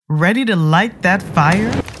Ready to light that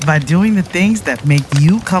fire by doing the things that make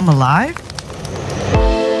you come alive?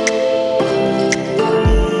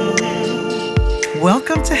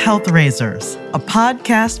 Welcome to Health Raisers, a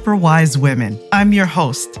podcast for wise women. I'm your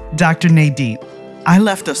host, Dr. Nadine. I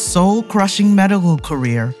left a soul-crushing medical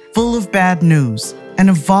career full of bad news and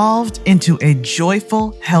evolved into a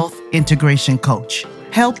joyful health integration coach,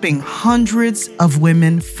 helping hundreds of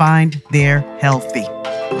women find their healthy.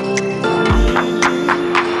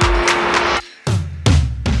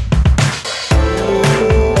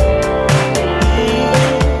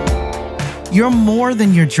 You're more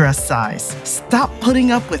than your dress size. Stop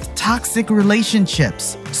putting up with toxic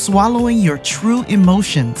relationships, swallowing your true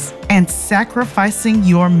emotions, and sacrificing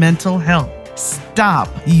your mental health. Stop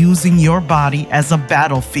using your body as a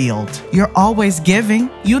battlefield. You're always giving.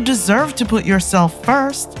 You deserve to put yourself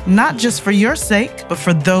first, not just for your sake, but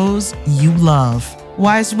for those you love.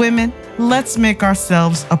 Wise women, let's make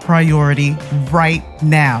ourselves a priority right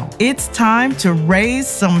now. It's time to raise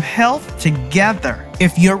some health together.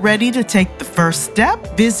 If you're ready to take the first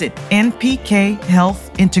step, visit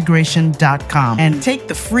npkhealthintegration.com and take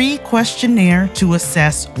the free questionnaire to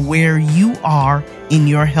assess where you are in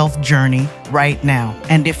your health journey right now.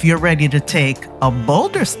 And if you're ready to take a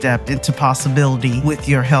bolder step into possibility with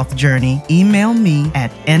your health journey, email me at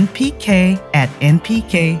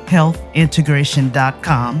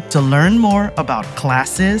npk@npkhealthintegration.com to learn more about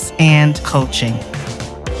classes and coaching.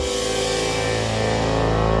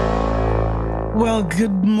 Well,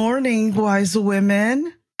 good morning, wise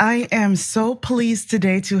women. I am so pleased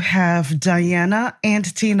today to have Diana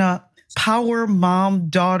and Tina, power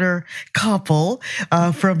mom-daughter couple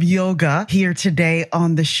from yoga, here today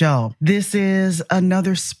on the show. This is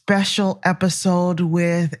another special episode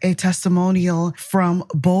with a testimonial from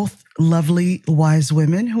both lovely wise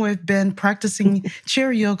women who have been practicing chair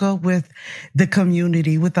yoga with the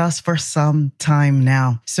community with us for some time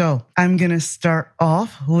now. So I'm going to start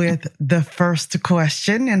off with the first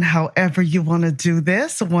question, and however you want to do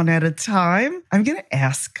this, one at a time, I'm going to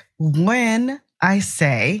ask, when I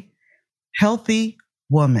say healthy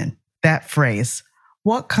woman, that phrase,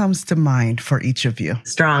 what comes to mind for each of you?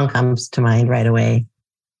 Strong comes to mind right away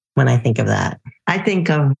when I think of that. I think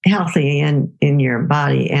of healthy in your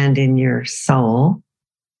body and in your soul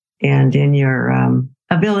and in your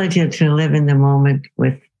ability to live in the moment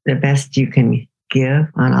with the best you can give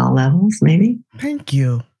on all levels, maybe. Thank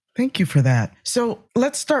you. Thank you for that. So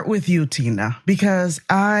let's start with you, Tina, because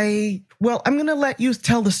I'm going to let you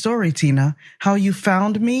tell the story, Tina, how you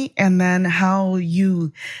found me and then how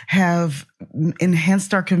you have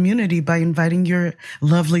enhanced our community by inviting your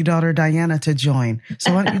lovely daughter, Diana, to join.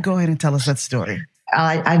 So why don't you go ahead and tell us that story?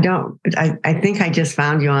 I think I just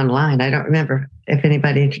found you online. I don't remember if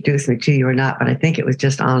anybody introduced me to you or not, but I think it was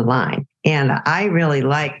just online. And I really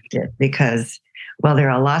liked it because, well,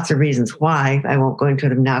 there are lots of reasons why. I won't go into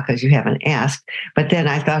them now because you haven't asked. But then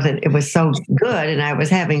I thought that it was so good and I was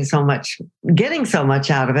getting so much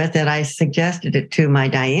out of it that I suggested it to my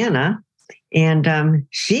Diana. And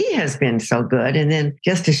she has been so good. And then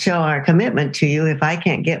just to show our commitment to you, if I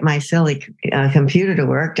can't get my silly computer to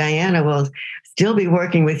work, Diana will still be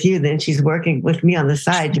working with you. Then she's working with me on the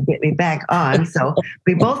side to get me back on. So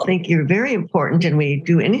we both think you're very important and we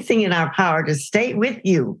do anything in our power to stay with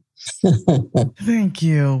you. Thank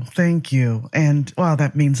you. Thank you. And wow,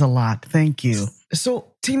 that means a lot. Thank you. So,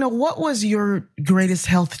 Tina, what was your greatest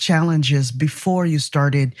health challenges before you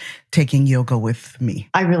started taking yoga with me?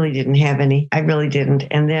 I really didn't have any. I really didn't.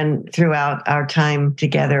 And then throughout our time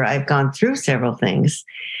together, I've gone through several things.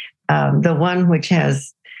 The one which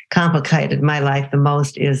has complicated my life the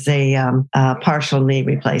most is a partial knee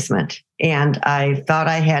replacement. And I thought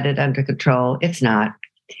I had it under control. It's not,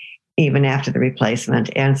 even after the replacement.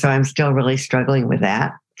 And so I'm still really struggling with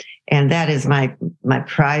that. And that is my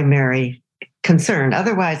primary concern.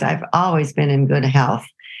 Otherwise, I've always been in good health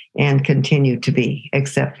and continue to be,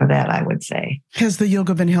 except for that, I would say. Has the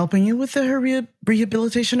yoga been helping you with the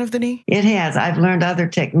rehabilitation of the knee? It has. I've learned other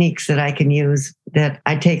techniques that I can use, that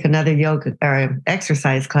I take another yoga or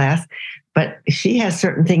exercise class, but she has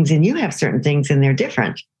certain things and you have certain things and they're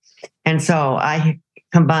different. And so I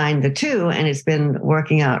combine the two and it's been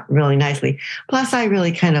working out really nicely. Plus, I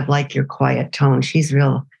really kind of like your quiet tone. She's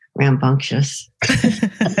real rambunctious. And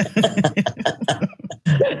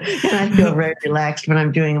I feel very relaxed when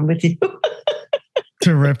I'm doing them with you.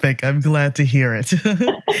 Terrific. I'm glad to hear it.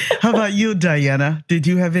 How about you, Diana? Did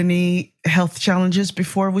you have any health challenges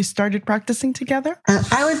before we started practicing together?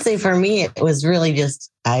 I would say for me, it was really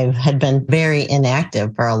just, I had been very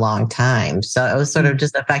inactive for a long time. So it was sort of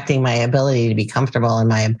just affecting my ability to be comfortable in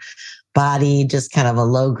my body, just kind of a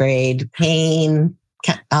low grade pain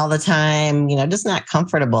all the time, just not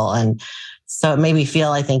comfortable. And so it made me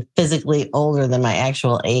feel, I think, physically older than my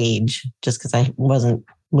actual age, just because I wasn't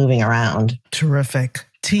moving around. Terrific.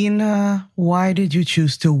 Tina, why did you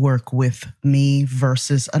choose to work with me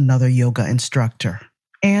versus another yoga instructor?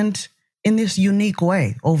 And in this unique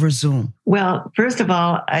way over Zoom? Well, first of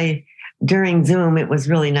all, during Zoom, it was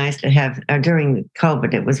really nice to have, or during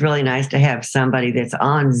COVID, it was really nice to have somebody that's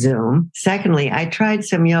on Zoom. Secondly, I tried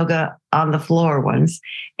some yoga on the floor once,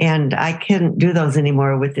 and I couldn't do those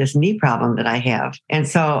anymore with this knee problem that I have. And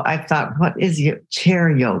so I thought, what is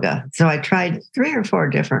chair yoga? So I tried 3 or 4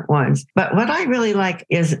 different ones. But what I really like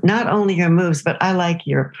is not only your moves, but I like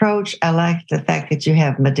your approach. I like the fact that you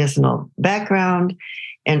have medicinal background.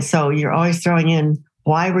 And so you're always throwing in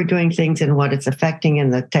why we're doing things and what it's affecting in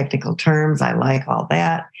the technical terms. I like all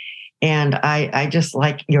that. And I just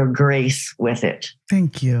like your grace with it.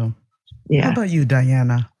 Thank you. Yeah. How about you,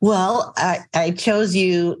 Diana? Well, I chose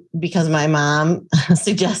you because my mom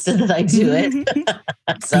suggested that I do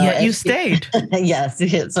it. So yet you stayed. Yes.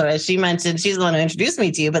 So as she mentioned, she's the one who introduced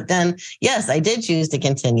me to you. But then, yes, I did choose to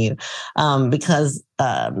continue because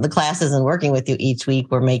the classes and working with you each week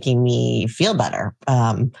were making me feel better.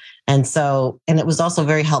 And it was also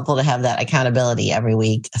very helpful to have that accountability every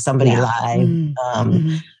week, somebody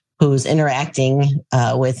live. Who's interacting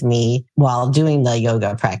with me while doing the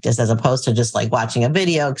yoga practice, as opposed to just like watching a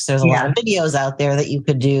video, because there's a lot of videos out there that you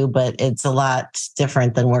could do, but it's a lot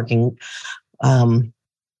different than working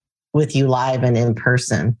with you live and in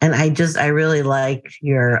person. And I really like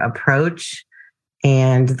your approach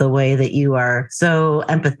and the way that you are so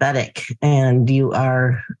empathetic, and you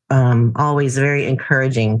are always very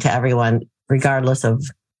encouraging to everyone, regardless of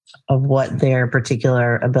what their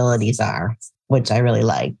particular abilities are, which I really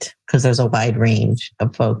liked because there's a wide range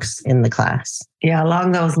of folks in the class. Yeah,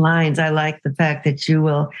 along those lines, I like the fact that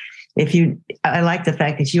I like the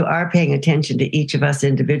fact that you are paying attention to each of us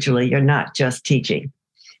individually. You're not just teaching.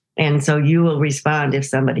 And so you will respond if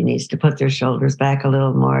somebody needs to put their shoulders back a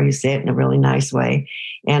little more. You say it in a really nice way.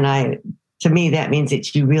 And to me, that means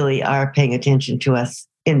that you really are paying attention to us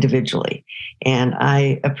individually. And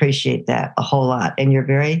I appreciate that a whole lot. And you're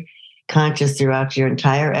very conscious throughout your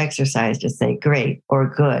entire exercise to say great or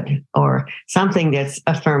good or something that's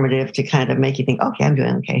affirmative to kind of make you think, okay, I'm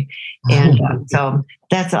doing okay. And so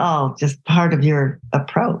that's all just part of your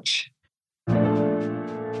approach.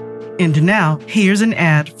 And now here's an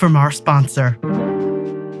ad from our sponsor.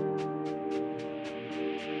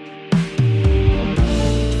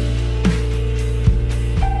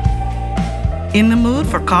 In the mood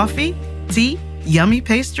for coffee, tea, yummy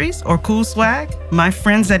pastries, or cool swag? My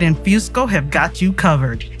friends at Infusco have got you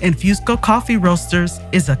covered. Infusco Coffee Roasters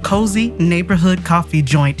is a cozy neighborhood coffee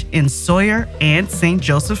joint in Sawyer and St.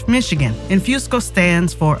 Joseph, Michigan. Infusco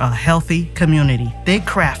stands for a healthy community. They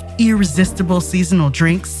craft irresistible seasonal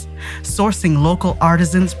drinks, sourcing local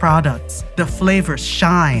artisans' products. The flavors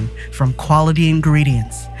shine from quality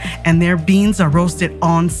ingredients, and their beans are roasted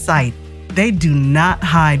on site. They do not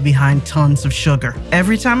hide behind tons of sugar.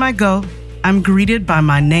 Every time I go, I'm greeted by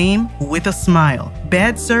my name with a smile.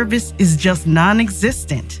 Bad service is just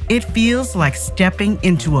non-existent. It feels like stepping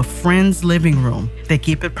into a friend's living room. They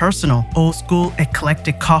keep it personal. Old school,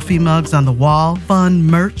 eclectic coffee mugs on the wall, fun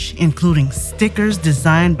merch, including stickers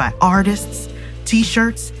designed by artists,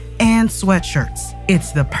 t-shirts, and sweatshirts.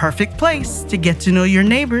 It's the perfect place to get to know your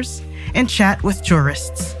neighbors and chat with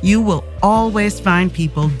tourists. You will always find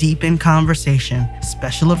people deep in conversation.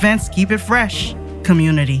 Special events keep it fresh.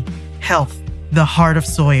 Community. Health, the heart of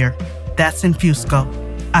Sawyer. That's Infusco.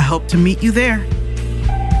 I hope to meet you there.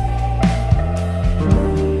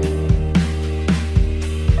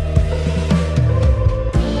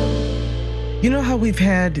 You know how we've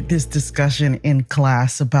had this discussion in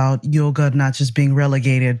class about yoga not just being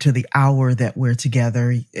relegated to the hour that we're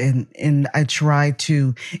together. And I try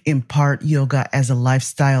to impart yoga as a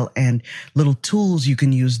lifestyle and little tools you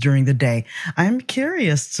can use during the day. I'm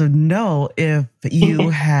curious to know if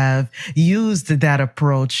you have used that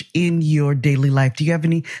approach in your daily life. Do you have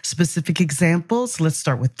any specific examples? Let's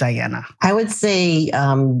start with Diana. I would say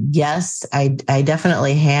yes, I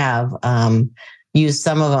definitely have used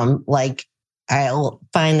some of them. Like, I'll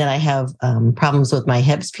find that I have problems with my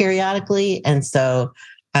hips periodically. And so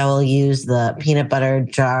I will use the peanut butter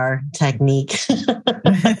jar technique to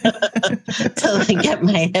get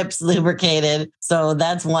my hips lubricated. So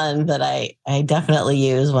that's one that I definitely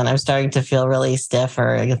use when I'm starting to feel really stiff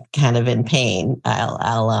or kind of in pain.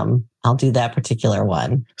 I'll I'll do that particular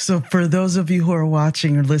one. So for those of you who are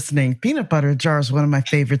watching or listening, peanut butter jar is one of my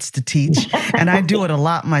favorites to teach. And I do it a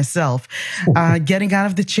lot myself. Getting out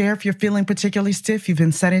of the chair if you're feeling particularly stiff, you've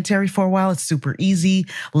been sedentary for a while, it's super easy.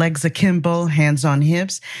 Legs akimbo, hands on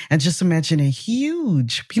hips. And just imagine a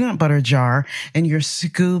huge peanut butter jar and you're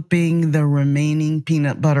scooping the remaining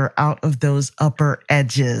peanut butter out of those upper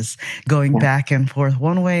edges, going back and forth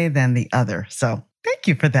one way, then the other. So thank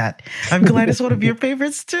you for that. I'm glad it's one of your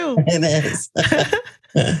favorites too. It is.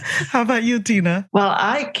 How about you, Tina? Well,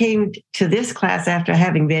 I came to this class after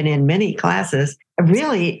having been in many classes,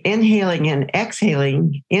 really inhaling and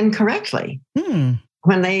exhaling incorrectly.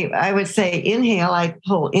 When I would say inhale, I'd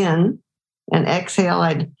pull in, and exhale,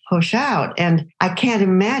 I'd push out. And I can't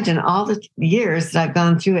imagine all the years that I've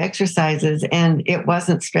gone through exercises and it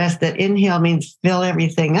wasn't stressed that inhale means fill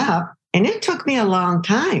everything up. And it took me a long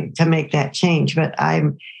time to make that change, but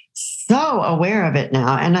I'm so aware of it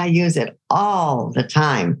now and I use it all the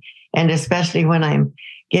time. And especially when I'm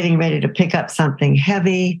getting ready to pick up something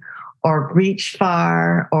heavy or reach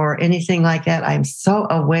far or anything like that, I'm so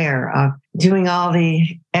aware of doing all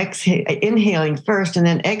the inhaling first and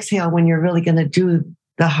then exhale when you're really going to do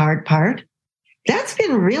the hard part. That's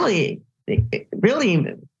been really, really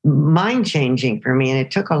mind-changing for me. And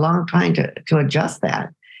it took a long time to adjust that.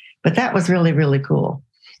 But that was really, really cool.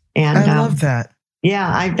 And I love that.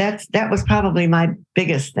 Yeah, that was probably my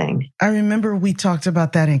biggest thing. I remember we talked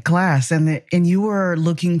about that in class, and you were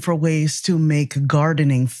looking for ways to make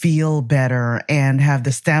gardening feel better and have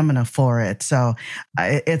the stamina for it. So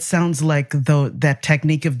it sounds like that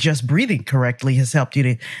technique of just breathing correctly has helped you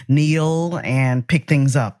to kneel and pick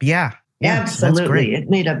things up. Yeah, absolutely. That's great. It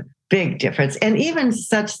made a big difference. And even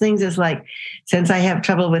such things as like, since I have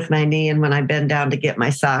trouble with my knee and when I bend down to get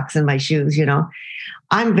my socks and my shoes,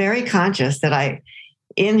 I'm very conscious that I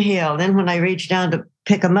inhale. Then when I reach down to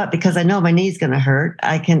pick them up, because I know my knee's going to hurt,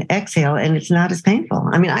 I can exhale and it's not as painful.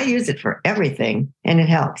 I mean, I use it for everything and it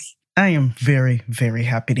helps. I am very, very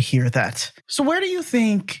happy to hear that. So where do you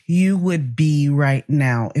think you would be right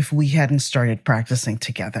now if we hadn't started practicing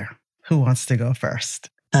together? Who wants to go first?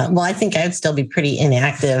 Well, I think I'd still be pretty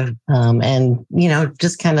inactive and,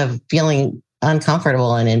 just kind of feeling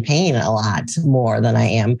uncomfortable and in pain a lot more than I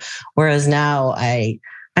am. Whereas now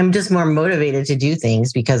I'm just more motivated to do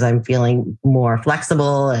things because I'm feeling more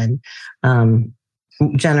flexible and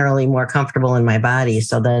generally more comfortable in my body.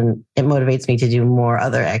 So then it motivates me to do more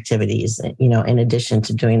other activities, in addition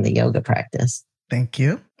to doing the yoga practice. Thank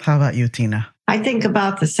you. How about you, Tina? I think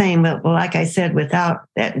about the same, but like I said, without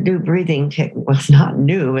that new breathing technique, well, it's not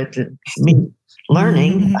new. It's me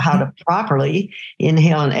learning how to properly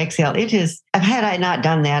inhale and exhale. Had I not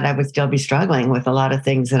done that, I would still be struggling with a lot of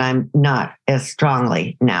things that I'm not as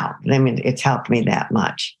strongly now. I mean, it's helped me that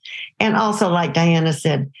much. And also, like Diana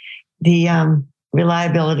said, the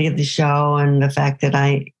reliability of the show and the fact that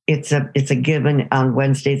it's a given on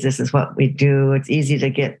Wednesdays. This is what we do. It's easy to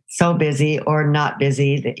get so busy or not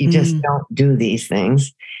busy that you just don't do these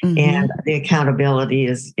things. And the accountability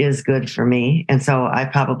is good for me. And so I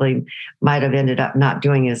probably might have ended up not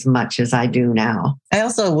doing as much as I do now. I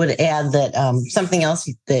also would add that something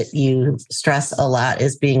else that you stress a lot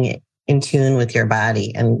is being in tune with your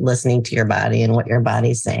body and listening to your body and what your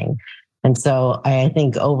body's saying. And so I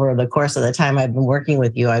think over the course of the time I've been working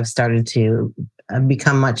with you, I've started to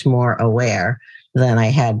become much more aware than I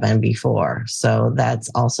had been before. So that's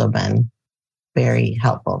also been very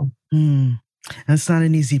helpful. That's not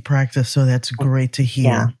an easy practice, so that's great to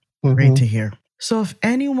hear. Yeah. Great to hear. So if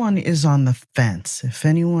anyone is on the fence, if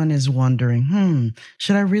anyone is wondering,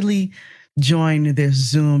 should I really join this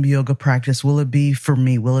Zoom yoga practice? Will it be for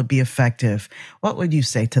me? Will it be effective? What would you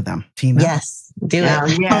say to them, Tina? Yes, do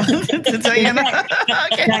it. Yes. Diana.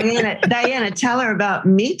 Okay. Diana, tell her about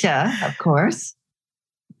Mita, of course.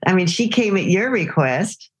 I mean, she came at your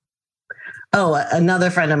request. Oh, another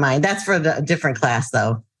friend of mine. That's for the different class,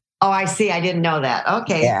 though. Oh, I see. I didn't know that.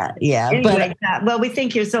 Okay. Yeah. Anyway, well, we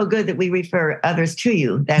think you're so good that we refer others to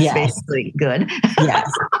you. That's basically good.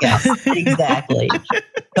 Yes, exactly.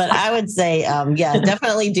 But I would say,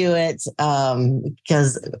 definitely do it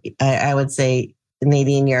because I would say,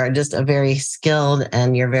 Nadine, you're just a very skilled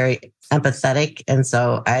and you're very empathetic. And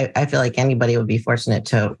so I feel like anybody would be fortunate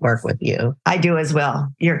to work with you. I do as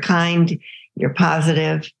well. You're kind, you're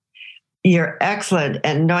positive. You're excellent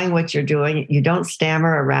at knowing what you're doing. You don't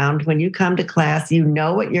stammer around. When you come to class, you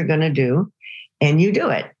know what you're going to do and you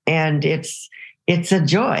do it. And it's a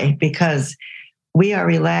joy because we are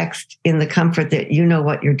relaxed in the comfort that you know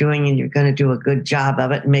what you're doing and you're going to do a good job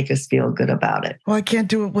of it and make us feel good about it. Well, I can't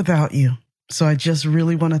do it without you. So I just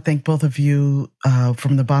really want to thank both of you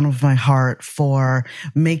from the bottom of my heart for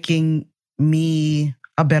making me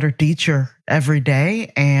a better teacher every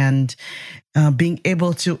day and being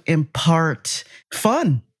able to impart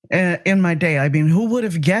fun in my day. I mean, who would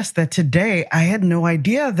have guessed that today I had no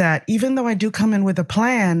idea that even though I do come in with a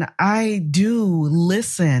plan, I do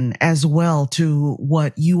listen as well to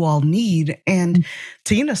what you all need. And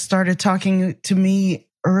Tina started talking to me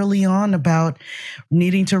early on about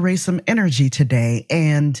needing to raise some energy today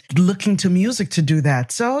and looking to music to do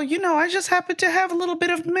that. So, I just happened to have a little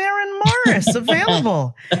bit of Maren Morris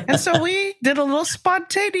available. And so we did a little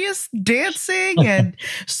spontaneous dancing and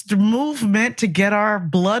movement to get our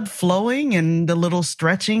blood flowing and a little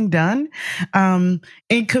stretching done in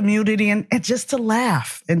community and just to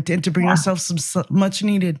laugh and to bring ourselves some much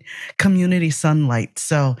needed community sunlight.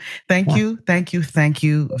 So thank you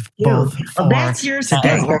both. Well, that's your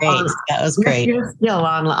skill. That was great. That was great. That's your skill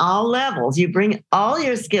on all levels. You bring all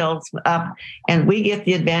your skills up and we get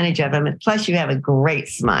the advantage of them. And plus you have a great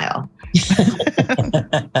smile.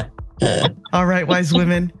 All right, wise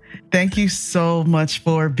women. Thank you so much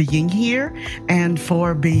for being here and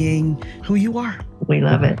for being who you are. We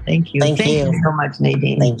love it. Thank you. Thank you so much,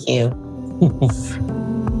 Nadine. Thank you.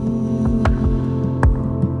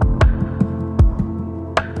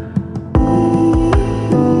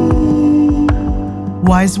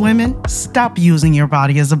 Wise women, stop using your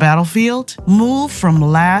body as a battlefield. Move from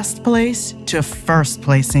last place to first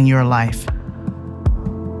place in your life.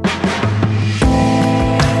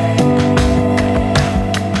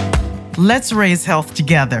 Let's raise health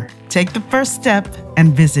together. Take the first step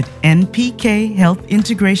and visit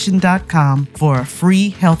npkhealthintegration.com for a free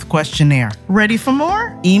health questionnaire. Ready for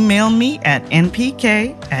more? Email me at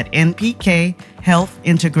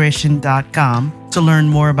npk@npkhealthintegration.com to learn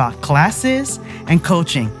more about classes and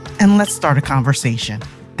coaching. And let's start a conversation.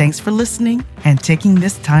 Thanks for listening and taking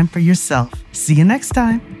this time for yourself. See you next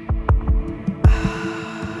time.